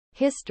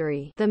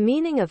History. The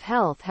meaning of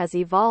health has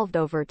evolved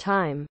over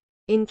time.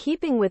 In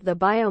keeping with the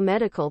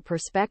biomedical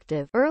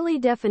perspective, early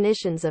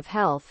definitions of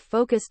health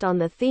focused on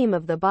the theme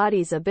of the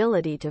body's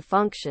ability to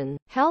function.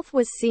 Health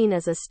was seen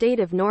as a state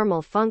of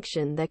normal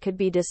function that could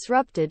be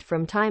disrupted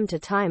from time to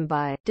time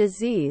by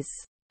disease.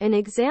 An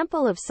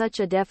example of such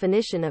a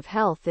definition of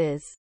health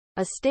is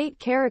a state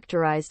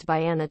characterized by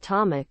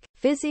anatomic,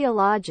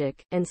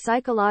 physiologic, and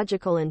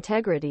psychological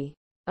integrity,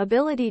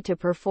 ability to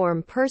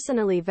perform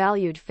personally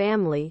valued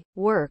family,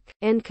 work,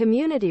 and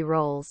community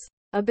roles,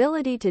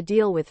 ability to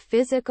deal with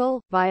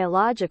physical,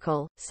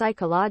 biological,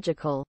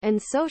 psychological, and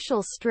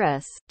social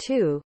stress.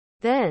 2.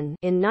 Then,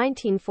 in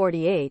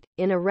 1948,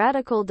 in a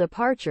radical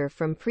departure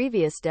from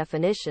previous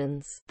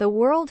definitions, the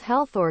World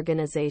Health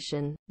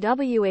Organization,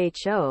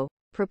 WHO,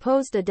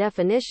 proposed a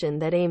definition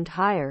that aimed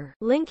higher,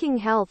 linking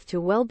health to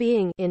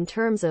well-being in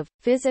terms of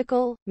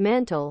physical,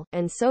 mental,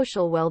 and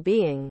social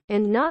well-being,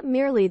 and not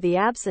merely the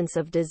absence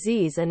of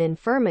disease and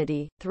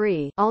infirmity.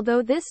 3.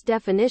 Although this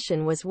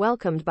definition was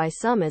welcomed by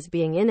some as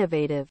being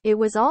innovative, it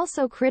was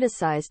also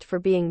criticized for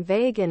being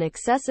vague and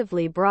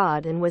excessively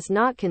broad and was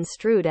not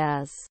construed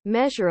as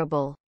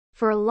measurable.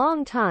 For a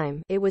long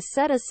time, it was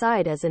set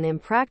aside as an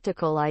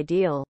impractical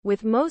ideal,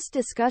 with most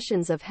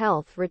discussions of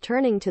health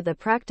returning to the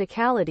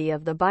practicality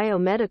of the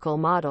biomedical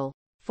model.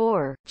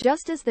 4.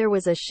 Just as there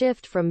was a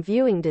shift from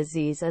viewing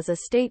disease as a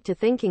state to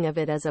thinking of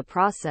it as a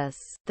process,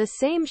 the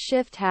same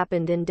shift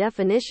happened in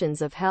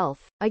definitions of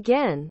health.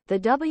 Again, the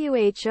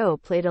WHO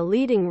played a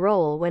leading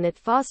role when it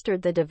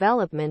fostered the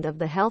development of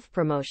the health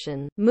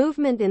promotion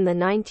movement in the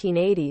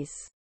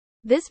 1980s.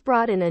 This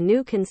brought in a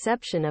new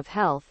conception of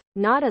health,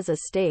 not as a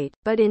state,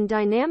 but in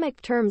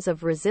dynamic terms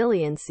of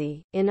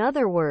resiliency, in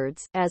other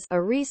words, as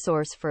a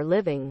resource for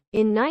living.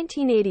 In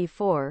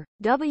 1984,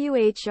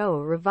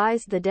 WHO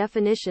revised the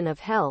definition of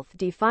health,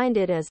 defined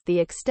it as the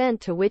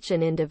extent to which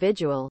an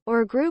individual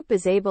or group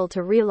is able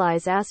to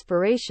realize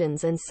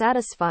aspirations and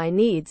satisfy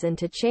needs and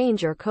to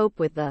change or cope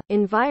with the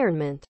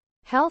environment.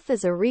 Health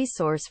is a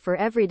resource for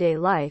everyday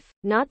life,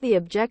 not the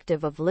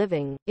objective of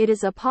living. It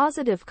is a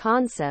positive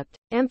concept,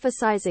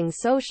 emphasizing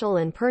social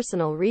and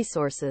personal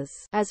resources,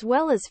 as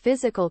well as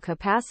physical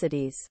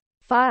capacities.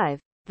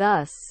 5.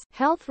 Thus,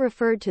 health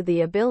referred to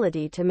the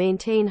ability to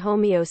maintain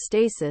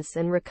homeostasis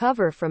and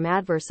recover from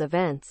adverse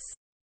events.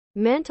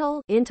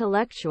 Mental,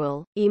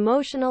 intellectual,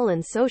 emotional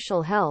and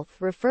social health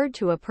referred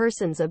to a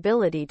person's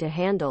ability to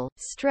handle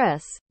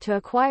stress, to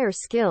acquire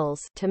skills,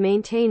 to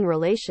maintain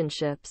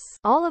relationships,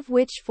 all of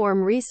which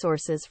form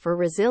resources for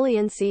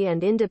resiliency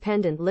and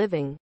independent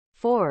living.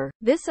 4.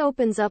 This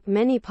opens up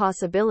many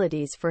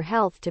possibilities for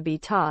health to be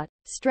taught,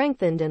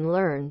 strengthened and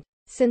learned.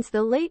 Since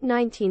the late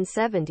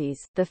 1970s,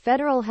 the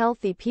Federal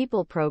Healthy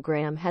People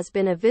Program has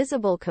been a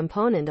visible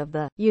component of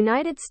the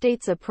United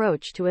States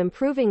approach to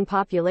improving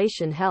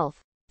population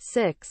health.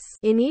 6.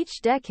 In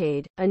each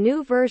decade, a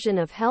new version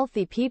of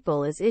Healthy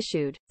People is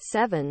issued.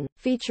 7.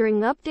 Featuring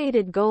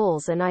updated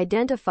goals and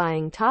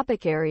identifying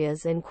topic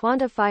areas and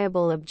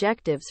quantifiable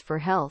objectives for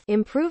health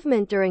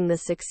improvement during the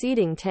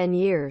succeeding 10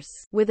 years,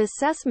 with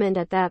assessment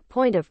at that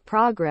point of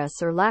progress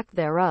or lack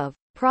thereof.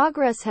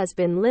 Progress has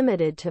been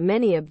limited to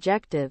many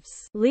objectives,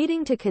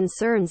 leading to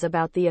concerns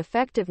about the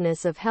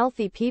effectiveness of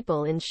healthy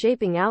people in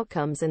shaping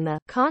outcomes in the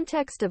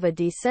context of a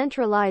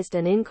decentralized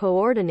and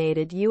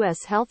uncoordinated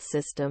U.S. health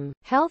system.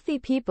 Healthy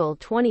People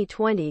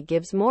 2020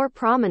 gives more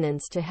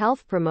prominence to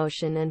health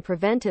promotion and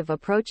preventive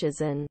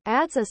approaches and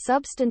adds a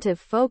substantive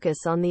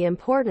focus on the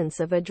importance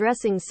of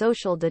addressing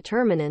social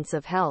determinants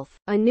of health.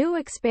 A new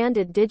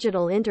expanded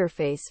digital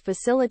interface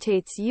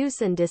facilitates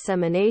use and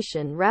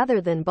dissemination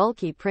rather than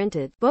bulky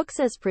printed books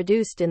as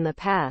produced in the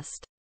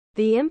past.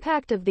 The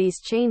impact of these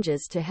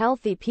changes to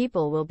healthy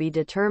people will be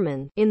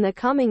determined in the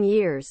coming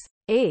years.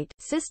 8.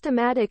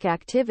 Systematic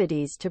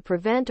activities to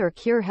prevent or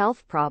cure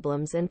health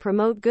problems and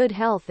promote good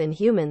health in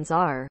humans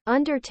are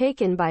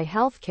undertaken by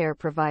healthcare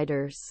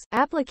providers.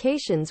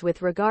 Applications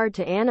with regard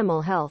to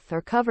animal health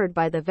are covered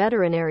by the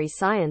veterinary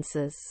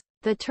sciences.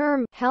 The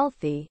term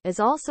healthy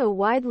is also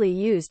widely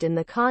used in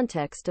the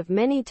context of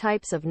many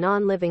types of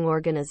non-living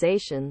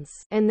organizations,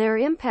 and their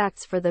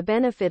impacts for the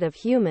benefit of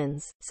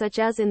humans, such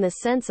as in the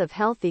sense of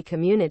healthy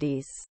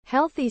communities,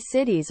 healthy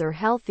cities or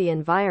healthy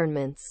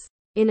environments.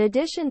 In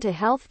addition to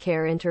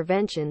healthcare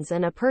interventions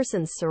and a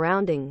person's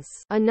surroundings,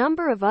 a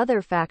number of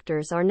other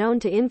factors are known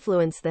to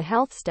influence the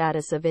health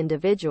status of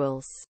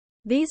individuals.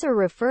 These are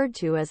referred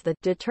to as the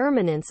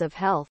determinants of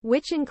health,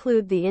 which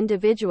include the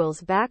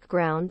individual's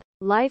background,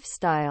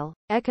 lifestyle,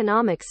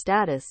 economic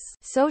status,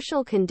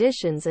 social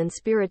conditions and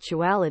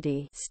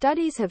spirituality.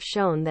 Studies have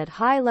shown that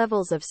high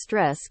levels of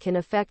stress can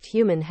affect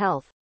human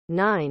health.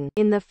 9.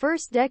 In the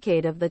first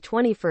decade of the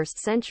 21st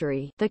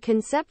century, the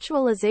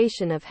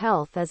conceptualization of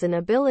health as an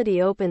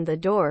ability opened the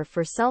door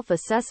for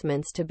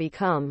self-assessments to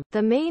become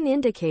the main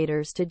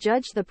indicators to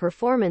judge the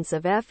performance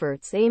of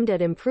efforts aimed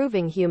at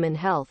improving human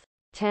health.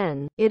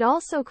 10. It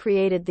also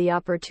created the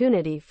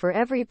opportunity for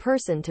every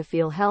person to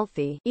feel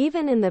healthy,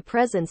 even in the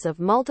presence of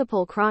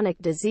multiple chronic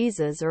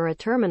diseases or a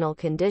terminal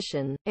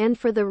condition, and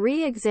for the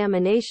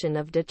re-examination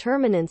of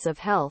determinants of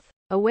health.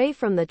 away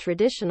from the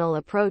traditional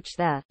approach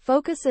that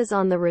focuses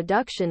on the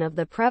reduction of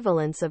the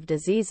prevalence of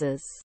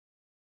diseases.